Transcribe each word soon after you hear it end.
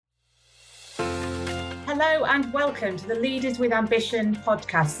Hello and welcome to the Leaders with Ambition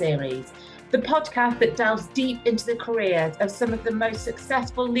podcast series, the podcast that delves deep into the careers of some of the most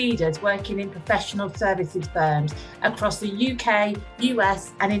successful leaders working in professional services firms across the UK,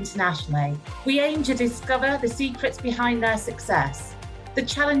 US and internationally. We aim to discover the secrets behind their success, the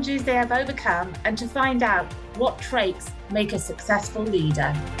challenges they have overcome, and to find out what traits make a successful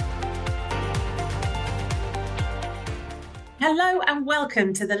leader. Hello and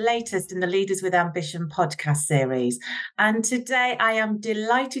welcome to the latest in the Leaders with Ambition podcast series. And today I am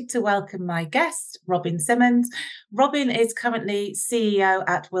delighted to welcome my guest, Robin Simmonds. Robin is currently CEO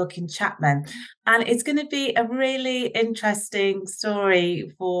at Wilkin Chapman, and it's going to be a really interesting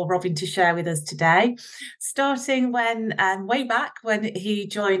story for Robin to share with us today, starting way back when he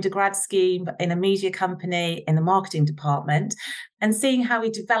joined a grad scheme in a media company in the marketing department, and seeing how he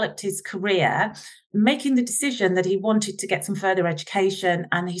developed his career, making the decision that he wanted to get some further education,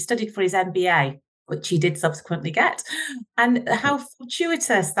 and he studied for his MBA, which he did subsequently get, and how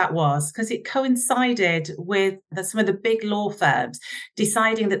fortuitous that was, because it coincided with some of the big law firms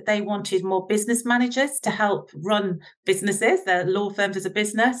deciding that they wanted more business managers to help run businesses, their law firms as a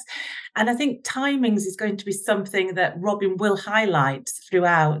business. And I think timings is going to be something that Robin will highlight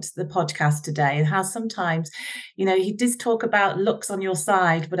throughout the podcast today, and how sometimes, he does talk about luck's on your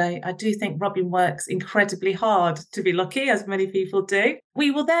side, but I do think Robin works incredibly hard to be lucky, as many people do.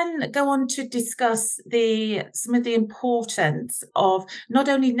 We will then go on to discuss some of the importance of not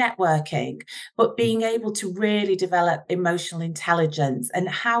only networking, but being able to really develop emotional intelligence, and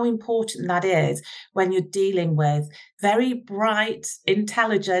how important that is when you're dealing with very bright,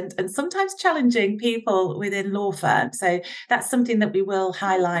 intelligent, and sometimes challenging people within law firms. So that's something that we will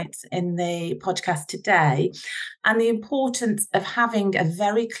highlight in the podcast today. And the importance of having a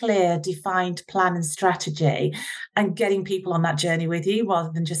very clear, defined plan and strategy, and getting people on that journey with you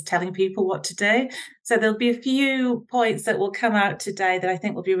rather than just telling people what to do. So there'll be a few points that will come out today that I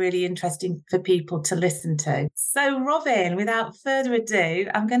think will be really interesting for people to listen to. So Robin, without further ado,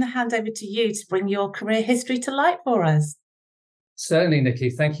 I'm going to hand over to you to bring your career history to light for us. Certainly, Nikki.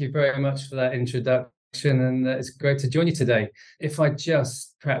 Thank you very much for that introduction, and it's great to join you today. If I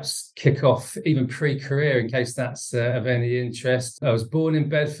just perhaps kick off even pre-career, in case that's of any interest. I was born in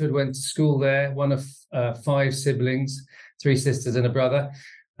Bedford, went to school there, one of 5 siblings, 3 sisters and a brother.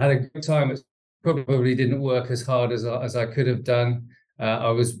 I had a good time. It probably didn't work as hard as I could have done.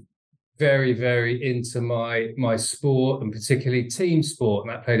 I was very, very into my sport, and particularly team sport,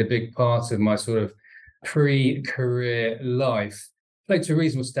 and that played a big part of my sort of pre-career life. Played to a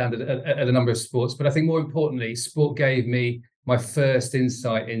reasonable standard at a number of sports, but I think more importantly, sport gave me my first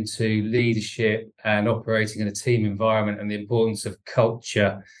insight into leadership and operating in a team environment, and the importance of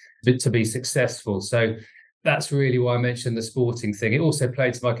culture to be successful. So that's really why I mentioned the sporting thing. It also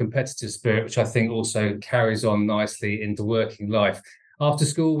played to my competitive spirit, which I think also carries on nicely into working life. After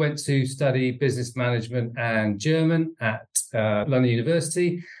school, went to study business management and German at London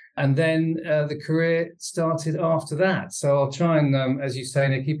University. And then the career started after that. So I'll try and, as you say,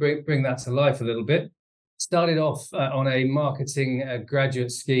 Nikki, bring that to life a little bit. Started off on a marketing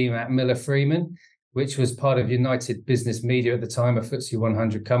graduate scheme at Miller Freeman, which was part of United Business Media at the time, a FTSE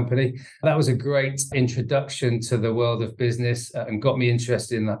 100 company. That was a great introduction to the world of business and got me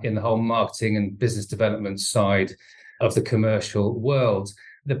interested in the whole marketing and business development side of the commercial world.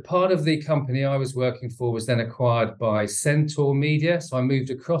 The part of the company I was working for was then acquired by Centaur Media. So I moved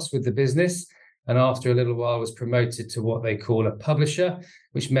across with the business, and after a little while was promoted to what they call a publisher,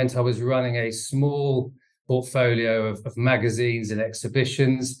 which meant I was running a small portfolio of magazines and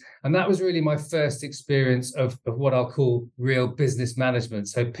exhibitions. And that was really my first experience of what I'll call real business management.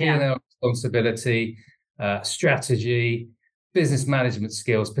 So P&L responsibility, strategy, business management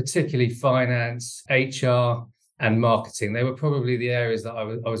skills, particularly finance, HR, and marketing. They were probably the areas that I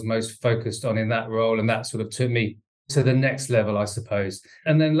was most focused on in that role, and that sort of took me to the next level, I suppose.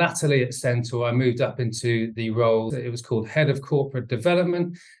 And then latterly at Centaur, I moved up into the role, it was called Head of Corporate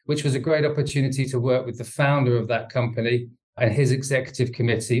Development, which was a great opportunity to work with the founder of that company and his executive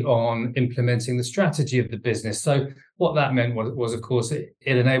committee on implementing the strategy of the business. So what that meant was of course, it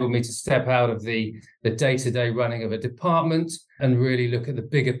enabled me to step out of the day-to-day running of a department and really look at the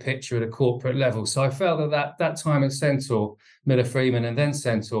bigger picture at a corporate level. So I felt that time at Centaur, Miller Freeman and then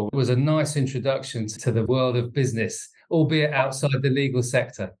Centaur, was a nice introduction to the world of business, albeit outside the legal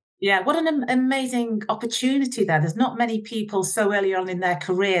sector. Yeah, what an amazing opportunity there. There's not many people so early on in their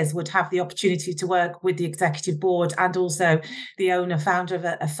careers would have the opportunity to work with the executive board and also the owner, founder of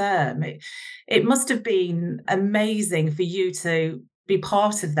a firm. It must have been amazing for you to be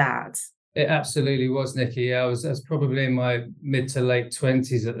part of that. It absolutely was, Nikki. I was probably in my mid to late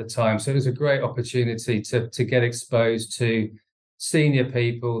 20s at the time. So it was a great opportunity to get exposed to senior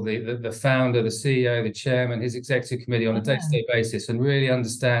people, the founder, the CEO, the chairman, his executive committee on a day-to-day basis, and really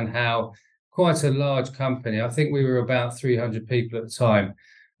understand how quite a large company, I think we were about 300 people at the time,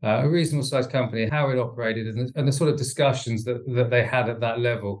 a reasonable sized company, how it operated and the sort of discussions that they had at that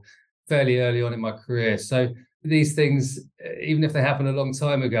level fairly early on in my career. So these things, even if they happened a long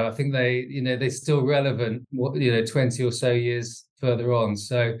time ago, I think they're still relevant, 20 or so years further on.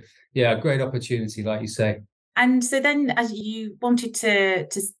 So yeah, a great opportunity, like you say. And so then, as you wanted to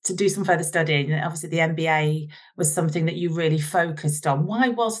do some further studying, obviously the MBA was something that you really focused on. Why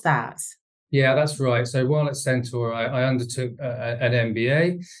was that? Yeah, that's right. So while at Centaur, I undertook an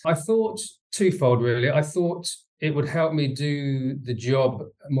MBA. I thought twofold, really. I thought it would help me do the job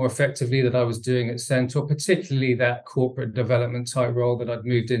more effectively that I was doing at Centaur, particularly that corporate development type role that I'd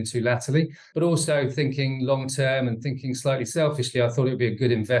moved into latterly, but also thinking long term and thinking slightly selfishly, I thought it would be a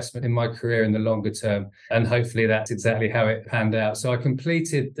good investment in my career in the longer term. And hopefully that's exactly how it panned out. So I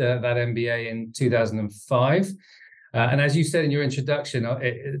completed that MBA in 2005. And as you said in your introduction,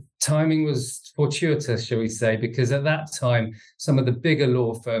 timing was fortuitous, shall we say, because at that time, some of the bigger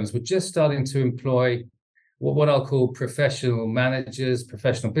law firms were just starting to employ what I'll call professional managers,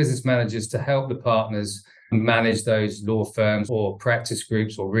 professional business managers to help the partners manage those law firms or practice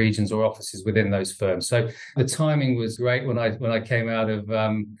groups or regions or offices within those firms. So the timing was great when I came out of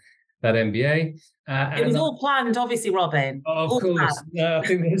that MBA. It was all planned, obviously, Robin. Of course. No, I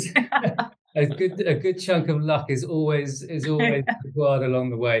think there's a good chunk of luck is always required along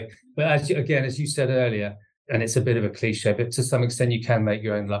the way. But as you said earlier, and it's a bit of a cliche, but to some extent you can make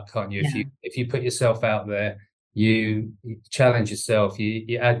your own luck, can't you? Yeah. If you put yourself out there, you challenge yourself,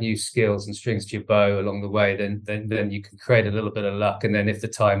 you add new skills and strings to your bow along the way, then you can create a little bit of luck. And then if the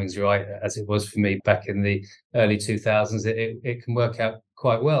timing's right, as it was for me back in the early 2000s, it can work out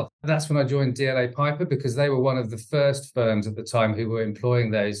quite well. That's when I joined DLA Piper, because they were one of the first firms at the time who were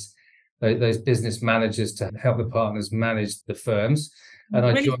employing those business managers to help the partners manage the firms. And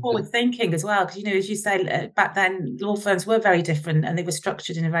really forward thinking as well, because, as you say, back then, law firms were very different and they were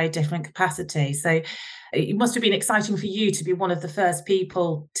structured in a very different capacity. So it must have been exciting for you to be one of the first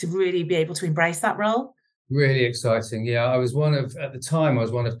people to really be able to embrace that role. Really exciting. Yeah, at the time, I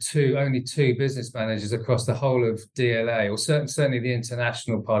was one of only two business managers across the whole of DLA, or certainly the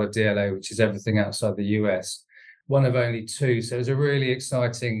international part of DLA, which is everything outside the US. One of only two. So it was really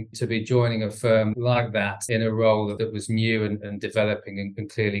exciting to be joining a firm like that in a role that was new and developing and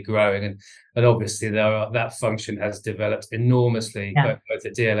clearly growing. And obviously that function has developed enormously, both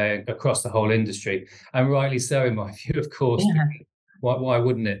at DLA and across the whole industry. And rightly so, in my view, of course. Yeah. Why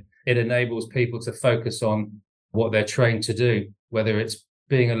wouldn't it? It enables people to focus on what they're trained to do, whether it's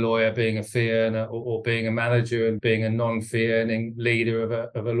being a lawyer, being a fee earner, or being a manager and being a non-fee earning leader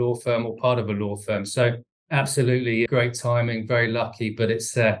of a law firm or part of a law firm. So absolutely great timing, very lucky, but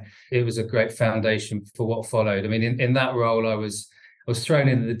it was a great foundation for what followed. I mean, in that role, I was thrown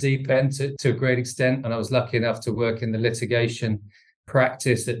into the deep end to a great extent, and I was lucky enough to work in the litigation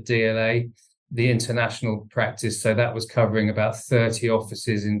practice at DLA, the international practice. So that was covering about 30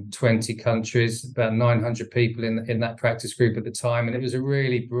 offices in 20 countries, about 900 people in that practice group at the time. And it was a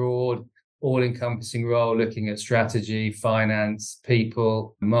really broad, all-encompassing role, looking at strategy, finance,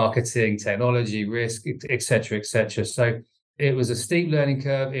 people, marketing, technology, risk, et cetera, et cetera. So it was a steep learning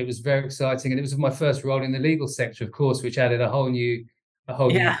curve. It was very exciting. And it was my first role in the legal sector, of course, which added a whole new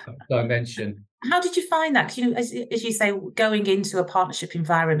dimension. How did you find that? Because, as you say, going into a partnership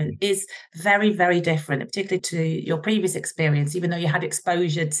environment is very, very different, particularly to your previous experience, even though you had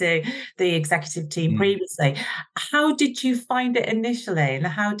exposure to the executive team previously. How did you find it initially? And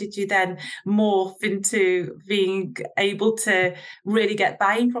how did you then morph into being able to really get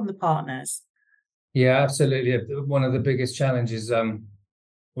buy-in from the partners? Yeah, absolutely. One of the biggest challenges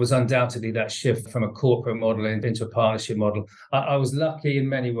was undoubtedly that shift from a corporate model into a partnership model. I was lucky in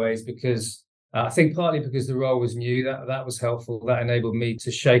many ways because I think partly because the role was new, that was helpful. That enabled me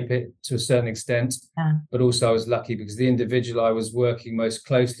to shape it to a certain extent. Yeah. But also I was lucky because the individual I was working most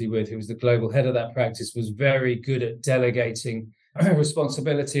closely with, who was the global head of that practice, was very good at delegating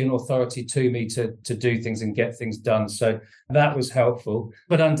responsibility and authority to me to do things and get things done. So that was helpful.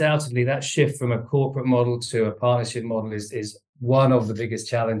 But undoubtedly that shift from a corporate model to a partnership model is one of the biggest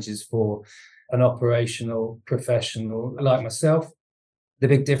challenges for an operational professional like myself. The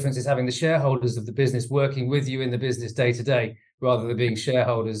big difference is having the shareholders of the business working with you in the business day to day, rather than being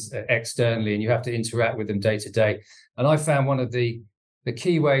shareholders externally, and you have to interact with them day to day. And I found one of the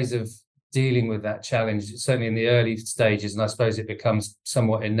key ways of dealing with that challenge, certainly in the early stages, and I suppose it becomes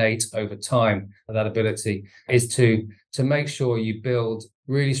somewhat innate over time, that ability, is to make sure you build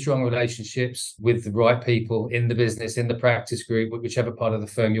really strong relationships with the right people in the business, in the practice group, whichever part of the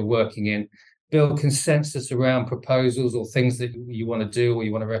firm you're working in. Build consensus around proposals or things that you want to do or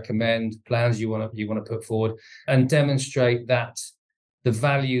you want to recommend, plans you want to put forward, and demonstrate that the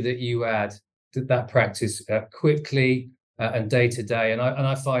value that you add to that practice quickly and day to day. And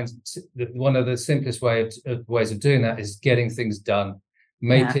I find that one of the simplest ways of doing that is getting things done,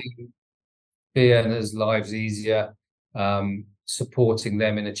 making fee earners' lives easier, supporting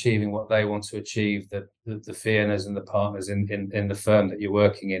them in achieving what they want to achieve, the fee earners and the partners in the firm that you're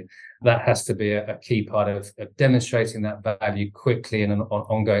working in. That has to be a key part of demonstrating that value quickly and on an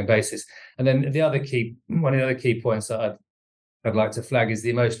ongoing basis. And then one of the other key points that I'd like to flag is the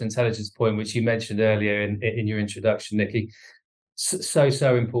emotional intelligence point, which you mentioned earlier in your introduction, Nikki.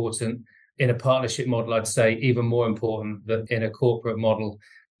 So important in a partnership model. I'd say even more important than in a corporate model.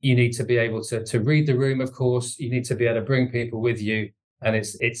 You need to be able to read the room, of course. You need to be able to bring people with you. And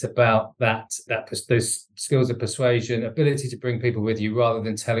it's about those skills of persuasion, ability to bring people with you rather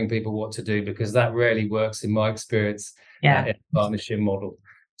than telling people what to do, because that rarely works in my experience in a partnership model.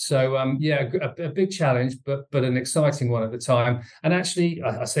 So, a big challenge, but an exciting one at the time. And actually,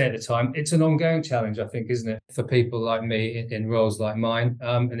 I say at the time, it's an ongoing challenge, I think, isn't it, for people like me in roles like mine?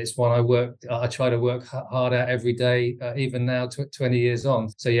 And it's one I try to work hard at every day, even now, 20 years on.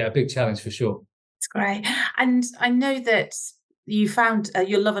 So, a big challenge for sure. It's great. And I know that you found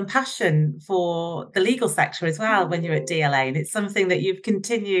your love and passion for the legal sector as well when you're at DLA, and it's something that you've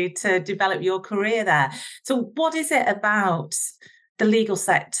continued to develop your career there. So what is it about the legal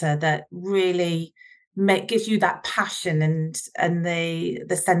sector that really gives you that passion and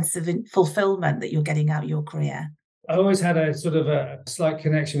the sense of fulfillment that you're getting out of your career? I always had a sort of a slight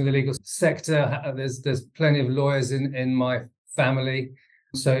connection with the legal sector. There's plenty of lawyers in my family,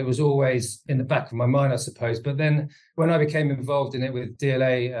 so it was always in the back of my mind, I suppose. But then when I became involved in it with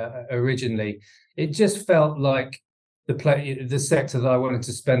DLA originally, it just felt like the sector that I wanted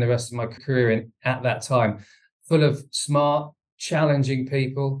to spend the rest of my career in at that time, full of smart, challenging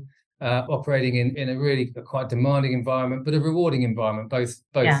people, operating in a really quite demanding environment, but a rewarding environment, both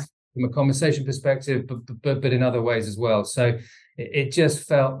from a conversation perspective, but in other ways as well. So it just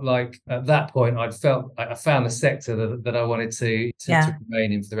felt like at that point I found the sector that I wanted to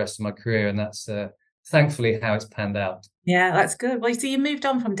remain in for the rest of my career, and that's thankfully how it's panned out. Yeah, that's good. Well, so you moved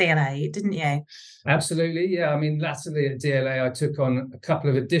on from DLA, didn't you? Absolutely, yeah. I mean, latterly at DLA, I took on a couple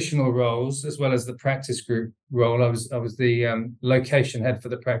of additional roles as well as the practice group role. I was the location head for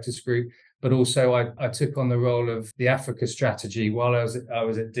the practice group, but also I took on the role of the Africa strategy while I was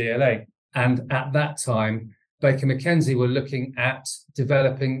at DLA. And at that time, Baker McKenzie were looking at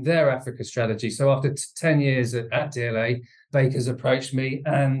developing their Africa strategy. So after 10 years at DLA, Baker's approached me,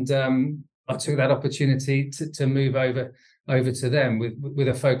 and I took that opportunity to move over to them with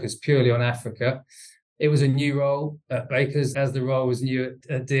a focus purely on Africa. It was a new role at Baker's, as the role was new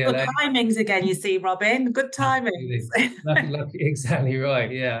at DLA. Good timings again, you see, Robin. Good timings. lucky, exactly right.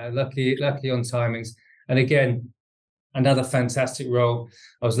 Yeah, lucky on timings. And again, another fantastic role.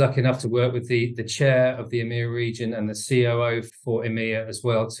 I was lucky enough to work with the chair of the EMEA region and the COO for EMEA as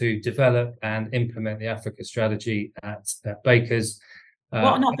well to develop and implement the Africa strategy at Baker's.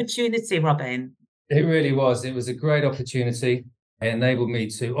 What an opportunity, Robin. It really was. It was a great opportunity. It enabled me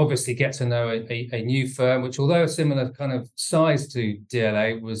to obviously get to know a new firm, which, although a similar kind of size to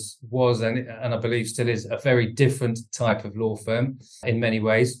DLA, was and I believe still is a very different type of law firm in many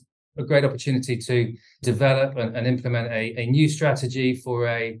ways. A great opportunity to develop and implement a new strategy for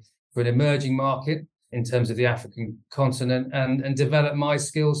an emerging market in terms of the African continent, and develop my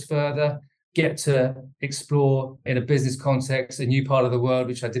skills further, get to explore in a business context a new part of the world,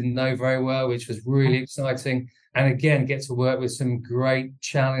 which I didn't know very well, which was really exciting. And again, get to work with some great,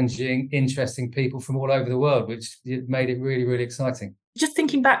 challenging, interesting people from all over the world, which made it really, really exciting. Just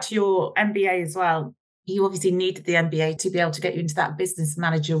thinking back to your MBA as well, you obviously needed the MBA to be able to get you into that business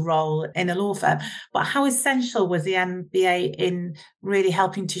manager role in a law firm. But how essential was the MBA in really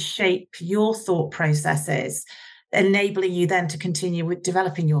helping to shape your thought processes, enabling you then to continue with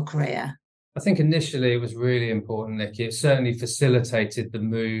developing your career? I think initially it was really important, Nikki. It certainly facilitated the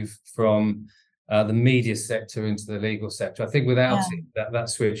move from the media sector into the legal sector. I think without it, that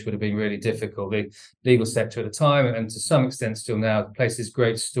switch would have been really difficult. The legal sector at the time, and to some extent still now, places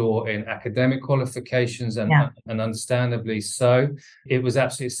great store in academic qualifications, and understandably so. It was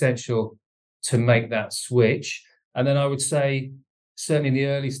absolutely essential to make that switch. And then I would say, certainly in the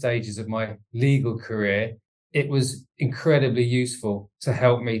early stages of my legal career, it was incredibly useful to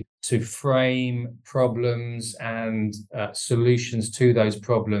help me to frame problems and solutions to those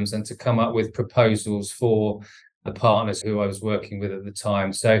problems, and to come up with proposals for the partners who I was working with at the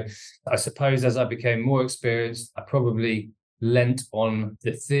time. So I suppose as I became more experienced, I probably lent on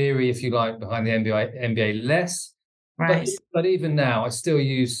the theory, if you like, behind the MBA less. Right. But even now, I still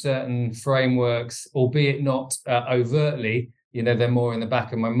use certain frameworks, albeit not overtly. They're more in the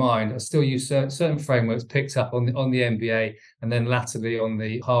back of my mind. I still use certain frameworks picked up on the MBA, and then latterly on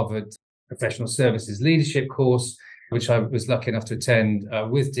the Harvard Professional Services Leadership course, which I was lucky enough to attend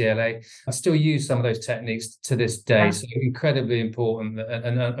with DLA. I still use some of those techniques to this day. Yeah. So incredibly important,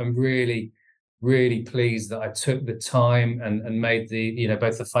 and I'm really, really pleased that I took the time and made the,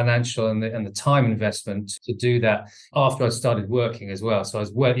 both the financial and the time investment to do that after I started working as well. So I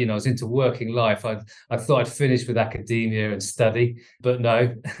was into working life. I thought I'd finish with academia and study, but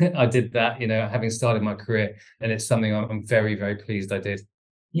no, I did that, having started my career, and it's something I'm very, very pleased I did.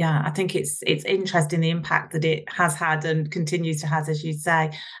 Yeah, I think it's interesting the impact that it has had and continues to have, as you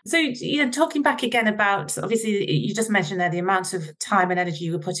say. So, talking back again about, obviously, you just mentioned there the amount of time and energy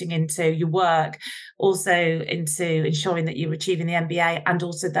you were putting into your work, also into ensuring that you were achieving the MBA, and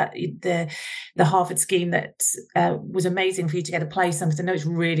also that the Harvard scheme that was amazing for you to get a place on, because I know it's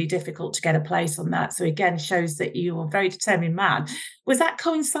really difficult to get a place on that. So again, shows that you are a very determined man. Was that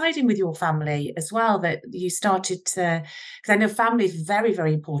coinciding with your family as well, that you started to, because I know family is very,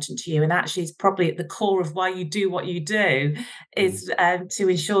 very important to you, and actually it's probably at the core of why you do what you do, is to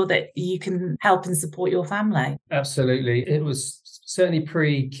ensure that you can help and support your family. Absolutely. It was certainly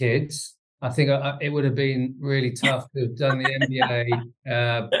pre-kids. I think it would have been really tough to have done the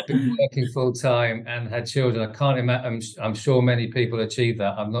MBA, been working full time and had children. I can't imagine. I'm sure many people achieve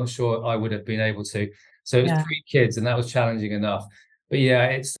that. I'm not sure I would have been able to. So it was pre-kids, and that was challenging enough. But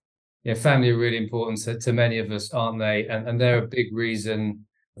family are really important to many of us, aren't they? And they're a big reason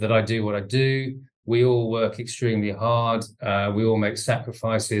that I do what I do. We all work extremely hard. We all make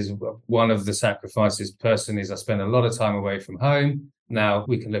sacrifices. One of the sacrifices personally is I spend a lot of time away from home. Now,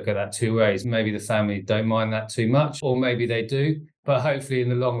 we can look at that two ways. Maybe the family don't mind that too much, or maybe they do. But hopefully in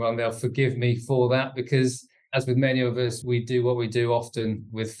the long run, they'll forgive me for that, because as with many of us, we do what we do often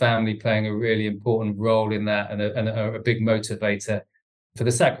with family playing a really important role in that, and a big motivator for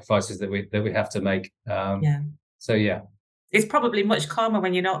the sacrifices that we have to make. So, yeah. It's probably much calmer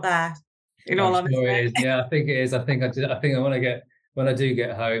when you're not there. In all honesty, sure it is. Yeah, I think it is. I think when I do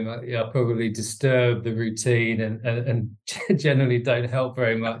get home, I probably disturb the routine and generally don't help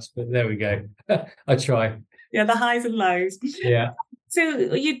very much. But there we go. I try. Yeah, the highs and lows. Yeah. So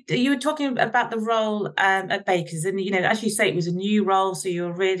you were talking about the role at Baker's, and as you say, it was a new role, so you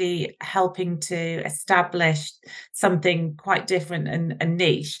were really helping to establish something quite different and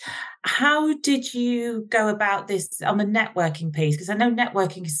niche. How did you go about this on the networking piece? Because I know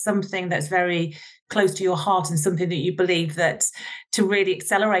networking is something that's very close to your heart, and something that you believe that to really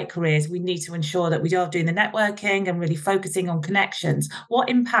accelerate careers, we need to ensure that we are doing the networking and really focusing on connections. What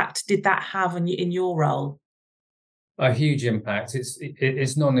impact did that have in your role? A huge impact.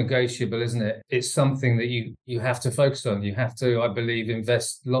 It's non-negotiable, isn't it? It's something that you have to focus on. You have to, I believe,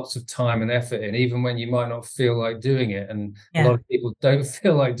 invest lots of time and effort in, even when you might not feel like doing it. And a lot of people don't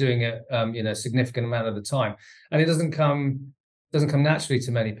feel like doing it, a significant amount of the time. And it doesn't come naturally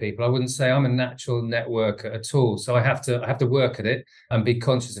to many people. I wouldn't say I'm a natural networker at all. So I have to work at it and be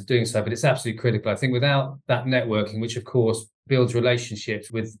conscious of doing so. But it's absolutely critical. I think without that networking, which of course builds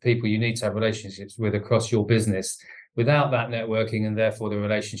relationships with people you need to have relationships with across your business, without that networking and therefore the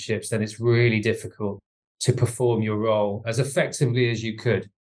relationships, then it's really difficult to perform your role as effectively as you could.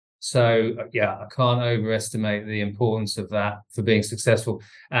 So, I can't overestimate the importance of that for being successful.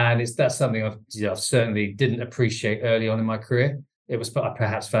 And that's something I've certainly didn't appreciate early on in my career. I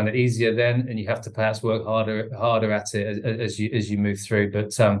perhaps found it easier then, and you have to perhaps work harder at it as you move through.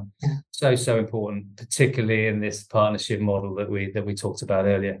 But so important, particularly in this partnership model that we talked about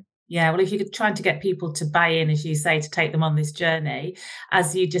earlier. Yeah, well, if you're trying to get people to buy in, as you say, to take them on this journey,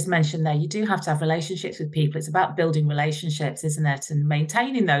 as you just mentioned there, you do have to have relationships with people. It's about building relationships, isn't it? And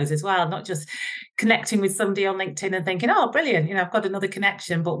maintaining those as well, not just connecting with somebody on LinkedIn and thinking, oh, brilliant, I've got another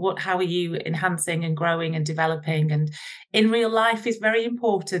connection, but how are you enhancing and growing and developing? And in real life is very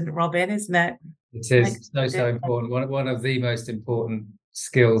important, Robin, isn't it? It is so important. One of the most important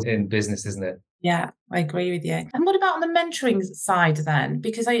skills in business, isn't it? Yeah, I agree with you. And what about on the mentoring side then?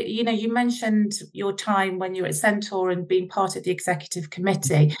 Because you mentioned your time when you were at Centaur and being part of the executive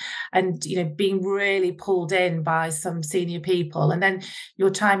committee and, being really pulled in by some senior people. And then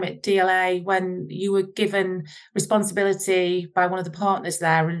your time at DLA when you were given responsibility by one of the partners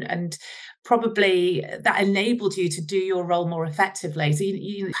there and probably that enabled you to do your role more effectively. So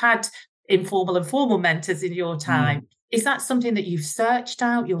you had informal and formal mentors in your time. Is that something that you've searched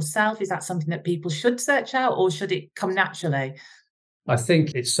out yourself? Is that something that people should search out, or should it come naturally? I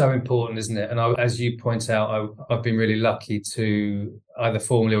think it's so important, isn't it? And as you point out, I've been really lucky to either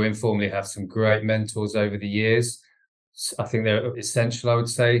formally or informally have some great mentors over the years. I think they're essential, I would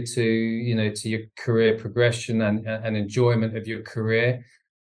say, to your career progression and enjoyment of your career.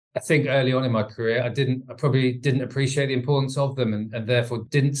 I think early on in my career, I probably didn't appreciate the importance of them and therefore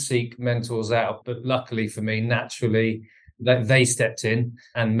didn't seek mentors out. But luckily for me, naturally, they stepped in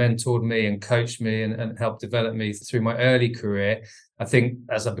and mentored me and coached me and helped develop me through my early career. I think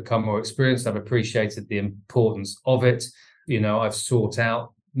as I've become more experienced, I've appreciated the importance of it. I've sought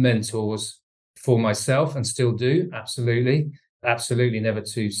out mentors for myself and still do, absolutely never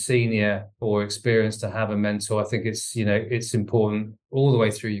too senior or experienced to have a mentor. I think it's important all the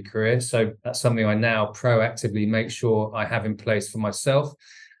way through your career. So that's something I now proactively make sure I have in place for myself.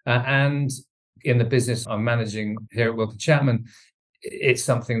 And in the business I'm managing here at Wilkin Chapman, it's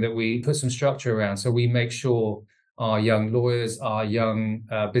something that we put some structure around. So we make sure our young lawyers, our young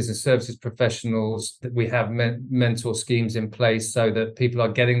business services professionals, that we have mentor schemes in place so that people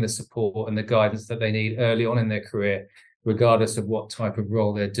are getting the support and the guidance that they need early on in their career, regardless of what type of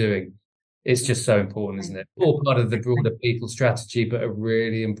role they're doing. It's just so important, isn't it? All part of the broader people strategy, but a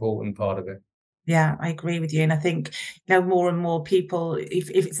really important part of it. Yeah, I agree with you. And I think, more and more people,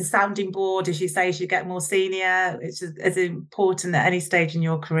 if it's a sounding board, as you say, as you get more senior, it's as important at any stage in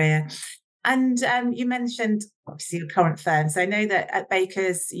your career. And you mentioned obviously your current firm. So I know that at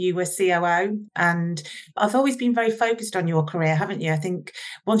Bakers you were COO, and I've always been very focused on your career, haven't you? I think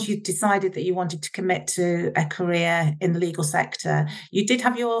once you decided that you wanted to commit to a career in the legal sector, you did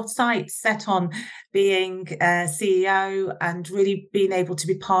have your sights set on being a CEO and really being able to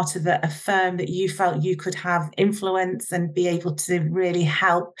be part of a firm that you felt you could have influence and be able to really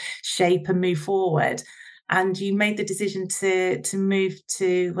help shape and move forward. And you made the decision to move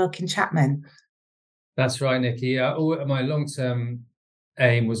to Wilkin Chapman. That's right, Nikki. My long-term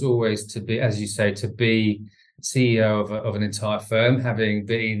aim was always to be, as you say, to be CEO of an entire firm,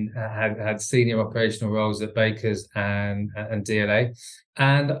 having had senior operational roles at Bakers and DLA.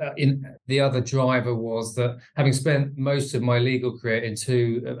 And the other driver was that having spent most of my legal career in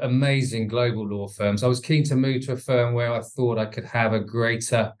two amazing global law firms, I was keen to move to a firm where I thought I could have a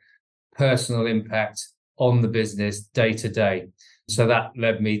greater personal impact on the business day to day. So that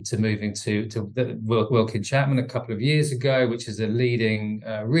led me to moving to Wilkin Chapman a couple of years ago, which is a leading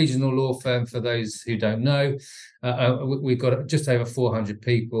regional law firm for those who don't know. We've got just over 400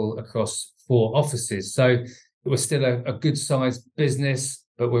 people across 4 offices. So we're still a good sized business,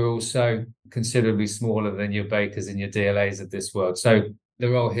 but we're also considerably smaller than your Bakers and your DLAs of this world. So the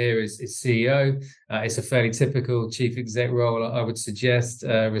role here is CEO. It's a fairly typical chief exec role, I would suggest,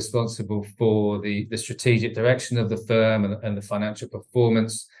 responsible for the strategic direction of the firm and the financial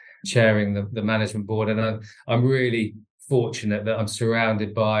performance, chairing the management board. And I'm really fortunate that I'm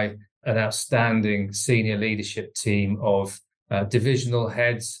surrounded by an outstanding senior leadership team of divisional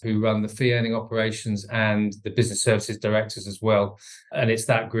heads who run the fee earning operations and the business services directors as well. And it's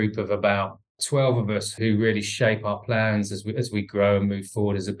that group of about 12 of us who really shape our plans as we grow and move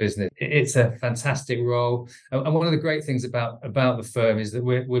forward as a business. It's a fantastic role. And one of the great things about the firm is that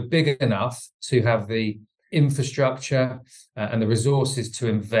we're big enough to have the infrastructure and the resources to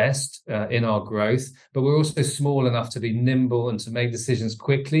invest in our growth, but we're also small enough to be nimble and to make decisions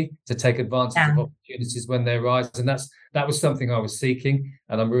quickly, to take advantage of opportunities when they arise. And that was something I was seeking,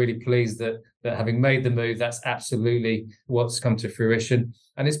 and I'm really pleased that having made the move, that's absolutely what's come to fruition.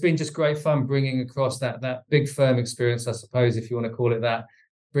 And it's been just great fun bringing across that big firm experience, I suppose, if you want to call it that,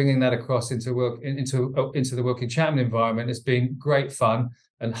 bringing that across into the Wilkin Chapman environment. It's been great fun.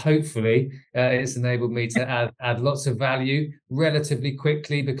 And hopefully it's enabled me to add lots of value relatively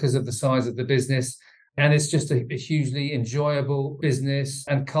quickly because of the size of the business. And it's just a hugely enjoyable business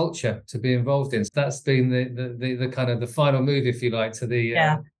and culture to be involved in. So that's been the kind of the final move, if you like, to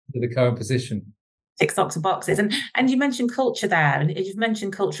the current position. Ticks lots of boxes. And you mentioned culture there, and you've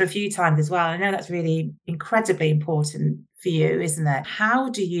mentioned culture a few times as well. I know that's really incredibly important for you, isn't it? How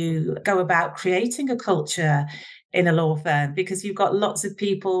do you go about creating a culture in a law firm? Because you've got lots of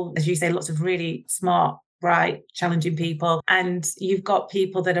people, as you say, lots of really smart bright, challenging people, and you've got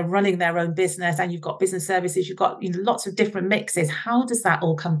people that are running their own business, and you've got business services, you've got lots of different mixes. How does that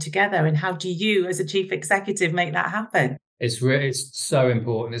all come together, and how do you, as a chief executive, make that happen? It's so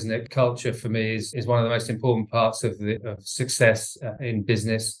important, isn't it? Culture for me is one of the most important parts of success in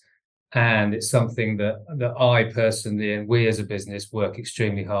business. And it's something that I personally and we as a business work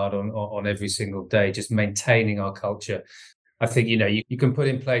extremely hard on every single day, just maintaining our culture. I think, you can put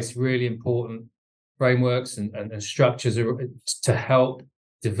in place really important frameworks and structures to help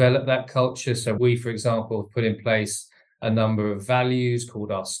develop that culture. So we, for example, have put in place a number of values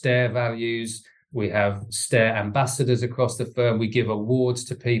called our STAIR values. We have STAIR ambassadors across the firm. We give awards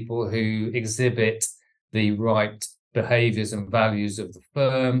to people who exhibit the right behaviours and values of the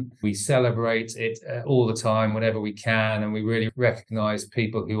firm. We celebrate it all the time whenever we can, and we really recognise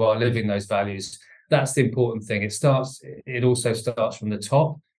people who are living those values. That's the important thing. It also starts from the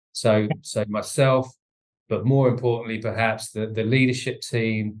top. So myself, but more importantly, perhaps the leadership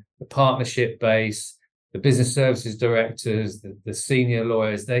team, the partnership base, the business services directors, the senior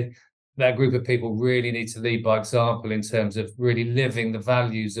lawyers, that group of people really need to lead by example in terms of really living the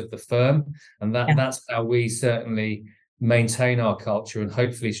values of the firm. And that's how we certainly maintain our culture and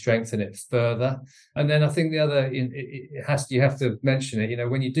hopefully strengthen it further. And then I think the other, you have to mention it,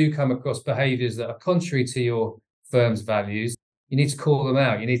 when you do come across behaviours that are contrary to your firm's values, you need to call them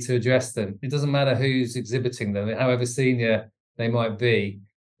out. You need to address them. It doesn't matter who's exhibiting them, however senior they might be.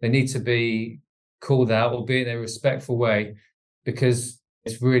 They need to be called out, albeit in a respectful way, because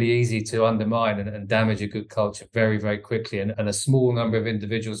it's really easy to undermine and damage a good culture very, very quickly. And a small number of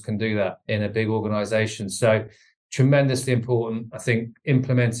individuals can do that in a big organization. So tremendously important. I think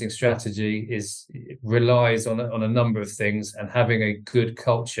implementing strategy relies on a number of things, and having a good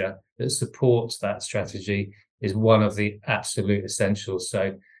culture that supports that strategy is one of the absolute essentials.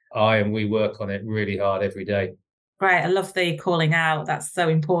 So we work on it really hard every day. Right. I love the calling out. That's so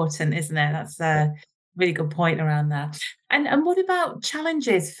important, isn't it? That's a really good point around that. And what about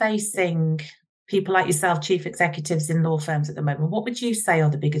challenges facing people like yourself, chief executives in law firms at the moment? What would you say are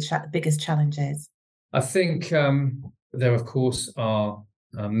the biggest challenges? I think there, of course, are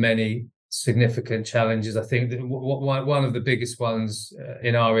many significant challenges. I think that one of the biggest ones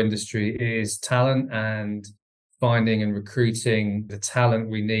in our industry is talent, and finding and recruiting the talent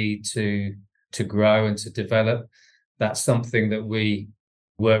we need to grow and to develop. That's something that we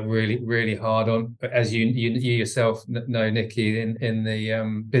work really, really hard on. But as you yourself know, Nikki, in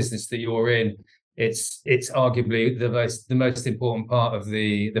the business that you're in, it's arguably the most important part of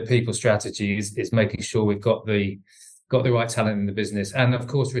the people strategy is making sure we've got the right talent in the business, and of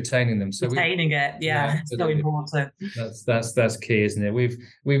course retaining them. So retaining it, it's so important. That's key, isn't it?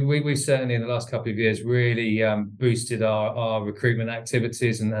 We've certainly in the last couple of years really boosted our recruitment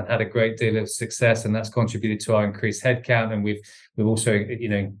activities and had a great deal of success, and that's contributed to our increased headcount. And we've also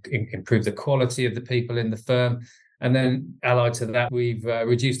improved the quality of the people in the firm. And then allied to that, we've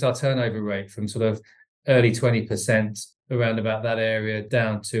reduced our turnover rate from sort of early 20% around about that area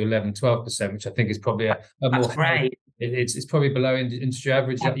down to 11-12%, which I think is probably a more great. It's probably below industry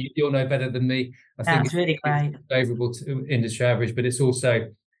average. Yeah. You'll know better than me. I think it's really great. Favourable to industry average, but it's also,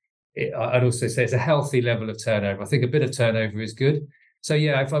 I'd also say it's a healthy level of turnover. I think a bit of turnover is good. So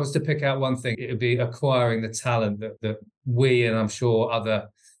yeah, if I was to pick out one thing, it would be acquiring the talent that we, and I'm sure other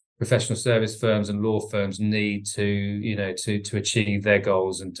professional service firms and law firms need to achieve their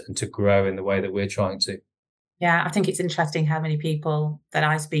goals and to grow in the way that we're trying to. Yeah, I think it's interesting how many people that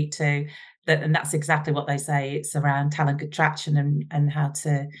I speak to, and that's exactly what they say. It's around talent attraction and how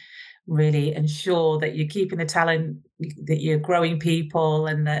to really ensure that you're keeping the talent, that you're growing people,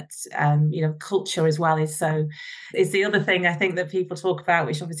 and that culture as well is the other thing I think that people talk about,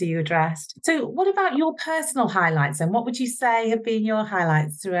 which obviously you addressed. So what about your personal highlights, and what would you say have been your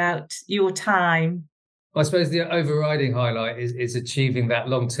highlights throughout your time? I suppose the overriding highlight is achieving that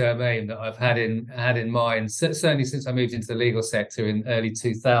long-term aim that I've had in mind, certainly since I moved into the legal sector in early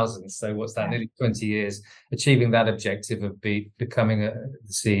 2000s. So what's that, nearly 20 years, achieving that objective of becoming the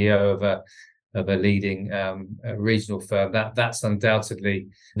CEO of a leading regional firm. That's undoubtedly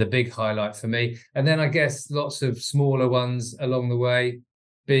the big highlight for me. And then I guess lots of smaller ones along the way.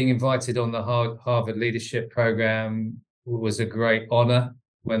 Being invited on the Harvard Leadership Program was a great honor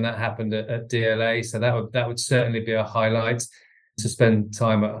when that happened at DLA. So that would certainly be a highlight, to spend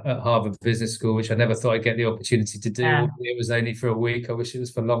time at Harvard Business School, which I never thought I'd get the opportunity to do. Yeah. It was only for a week. I wish it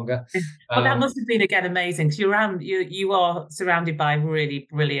was for longer. Well, that must have been, again, amazing, because you are surrounded by really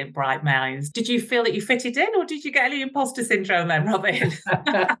brilliant, bright minds. Did you feel that you fitted in, or did you get any imposter syndrome then, Robin?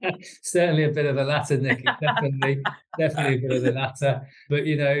 Certainly a bit of the latter, Nikki. Definitely a bit of the latter. But,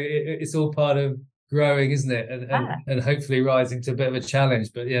 it's all part of growing, isn't it? And hopefully rising to a bit of a challenge.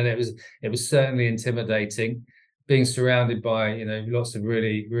 But yeah, it was certainly intimidating, being surrounded by, you know, lots of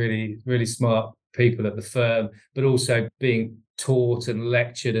really, really, really smart people at the firm, but also being taught and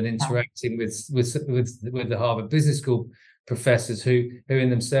lectured and interacting with the Harvard Business School professors who in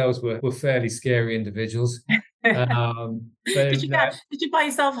themselves were fairly scary individuals. Did you buy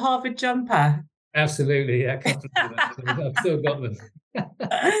yourself a Harvard jumper? Absolutely, yeah, a couple of them. I've still got them.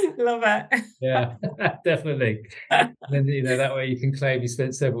 Love it. Yeah, definitely. And then, you know, that way you can claim you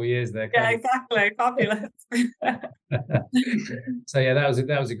spent several years there. Yeah, exactly. Fabulous. So yeah, that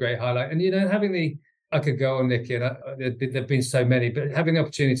was a great highlight. And you know, I could go on, Nikki, and there've been so many, but having the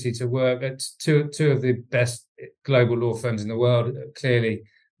opportunity to work at two of the best global law firms in the world, clearly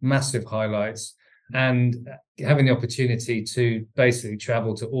massive highlights. And having the opportunity to basically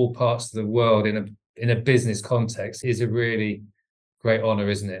travel to all parts of the world in a business context is a really great honor,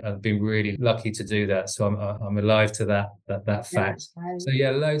 isn't it? I've been really lucky to do that, so I'm alive to that fact. Yeah, so yeah,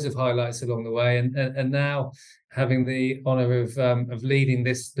 loads of highlights along the way, and now having the honor of leading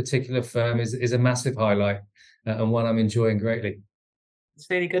this particular firm is a massive highlight, and one I'm enjoying greatly. It's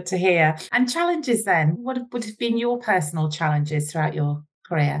really good to hear. And challenges then, what would have been your personal challenges throughout your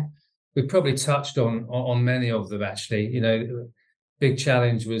career? We've probably touched on many of them, actually. You know, big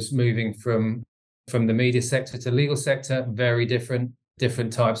challenge was moving from the media sector to legal sector. Very different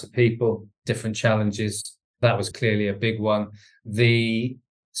types of people, different challenges. That was clearly a big one. The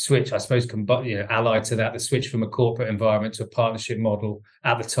switch, I suppose, allied to that, the switch from a corporate environment to a partnership model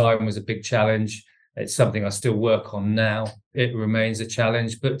at the time was a big challenge. It's something I still work on now. It remains a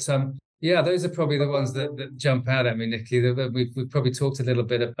challenge, but yeah, those are probably the ones that jump out at me, Nikki. We've probably talked a little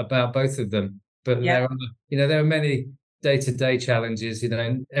bit about both of them, but yeah, there are many day-to-day challenges. You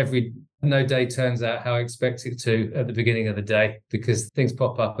know, no day turns out how I expect it to at the beginning of the day, because things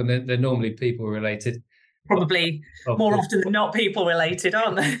pop up, and they're normally people related. Probably more often than not people related,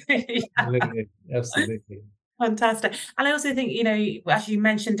 aren't they? Absolutely. Fantastic. And I also think, you know, as you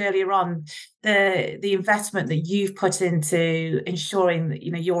mentioned earlier on, the investment that you've put into ensuring that,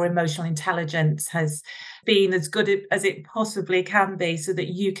 you know, your emotional intelligence has been as good as it possibly can be, so that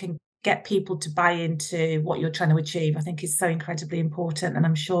you can get people to buy into what you're trying to achieve, I think is so incredibly important. And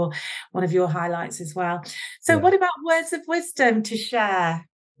I'm sure one of your highlights as well. So what about words of wisdom to share?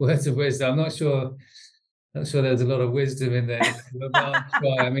 Words of wisdom. I'm not sure there's a lot of wisdom in there, but I'll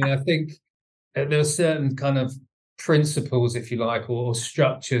try. I mean, I think there are certain kind of principles, if you like, or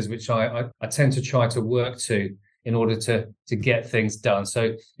structures which I tend to try to work to in order to get things done.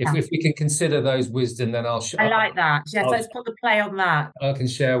 So if we can consider those wisdom, then I like that. Yes, let's put the play on that. I can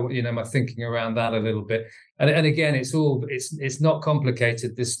share, you know, my thinking around that a little bit. And again, it's not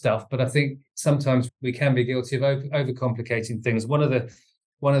complicated, this stuff, but I think sometimes we can be guilty of overcomplicating things. One of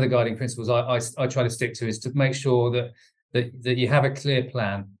the guiding principles I try to stick to is to make sure that you have a clear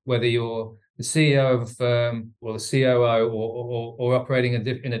plan, whether you're the CEO of a firm or the COO or operating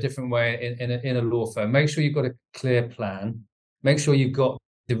in a different way in a law firm. Make sure you've got a clear plan. Make sure you've got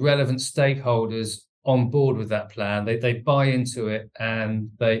the relevant stakeholders on board with that plan. They buy into it and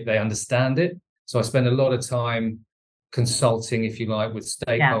they understand it. So I spend a lot of time consulting, if you like, with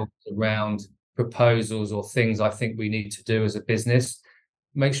stakeholders around proposals or things I think we need to do as a business.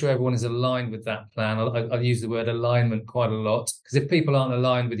 Make sure everyone is aligned with that plan. I use the word alignment quite a lot, because if people aren't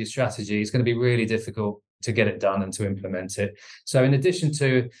aligned with your strategy, it's going to be really difficult to get it done and to implement it. So in addition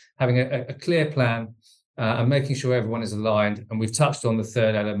to having a clear plan and making sure everyone is aligned, and we've touched on the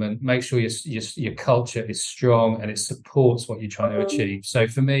third element, make sure your culture is strong and it supports what you're trying to achieve. So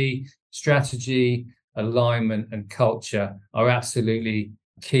for me, strategy, alignment and culture are absolutely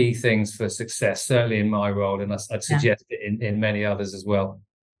key things for success, certainly in my role, and I'd suggest it in many others as well.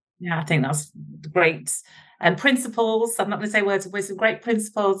 Yeah, I think that's great. And principles, I'm not going to say words of wisdom, great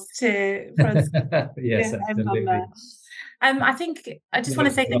principles for us. Yes, absolutely. I think I just want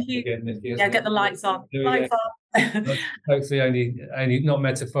to say thank you. Get the lights on. Lights on. Hopefully only not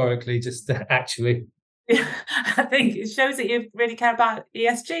metaphorically, just actually. Yeah, I think it shows that you really care about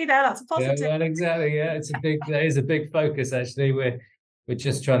ESG there. That's a positive. Yeah, well, exactly. Yeah, that is a big focus, actually. We're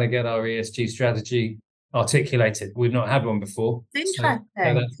just trying to get our ESG strategy articulated. We've not had one before. Interesting.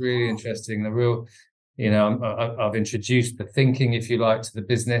 So that's really interesting. The real, you know, I've introduced the thinking, if you like, to the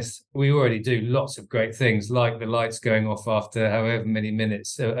business. We already do lots of great things, like the lights going off after however many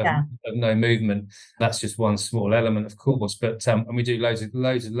minutes of no movement. That's just one small element, of course. But and we do loads of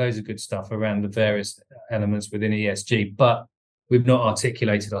good stuff around the various elements within ESG. But we've not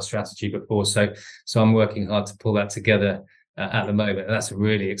articulated our strategy before. So I'm working hard to pull that together at the moment. And that's a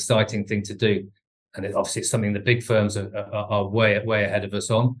really exciting thing to do. And obviously it's something the big firms are way ahead of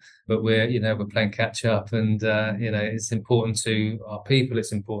us on, but we're playing catch up, and it's important to our people,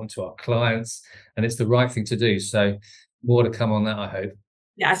 it's important to our clients, and it's the right thing to do. So more to come on that, I hope.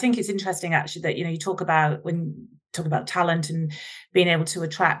 Yeah, I think it's interesting actually that you talk about talent and being able to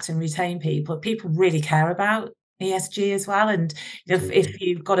attract and retain people really care about ESG as well. And if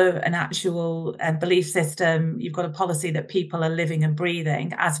you've got an actual belief system, you've got a policy that people are living and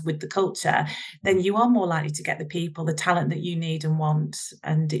breathing, as with the culture, then you are more likely to get the talent that you need and want.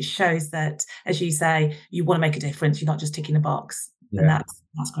 And it shows that, as you say, you want to make a difference. You're not just ticking a box. Yeah. And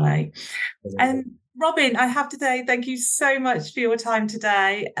that's great. And Robin, I have to say thank you so much for your time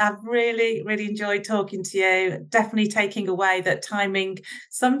today. I've really, really enjoyed talking to you. Definitely taking away that timings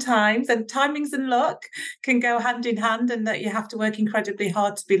and luck can go hand in hand, and that you have to work incredibly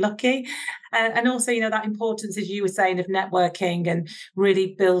hard to be lucky. And also, that importance, as you were saying, of networking and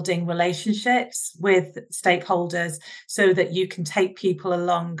really building relationships with stakeholders so that you can take people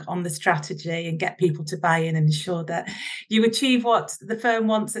along on the strategy and get people to buy in and ensure that you achieve what the firm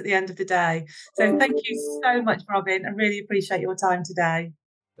wants at the end of the day. So thank you so much, Robin. I really appreciate your time today.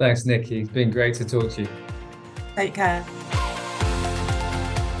 Thanks, Nikki. It's been great to talk to you. Take care.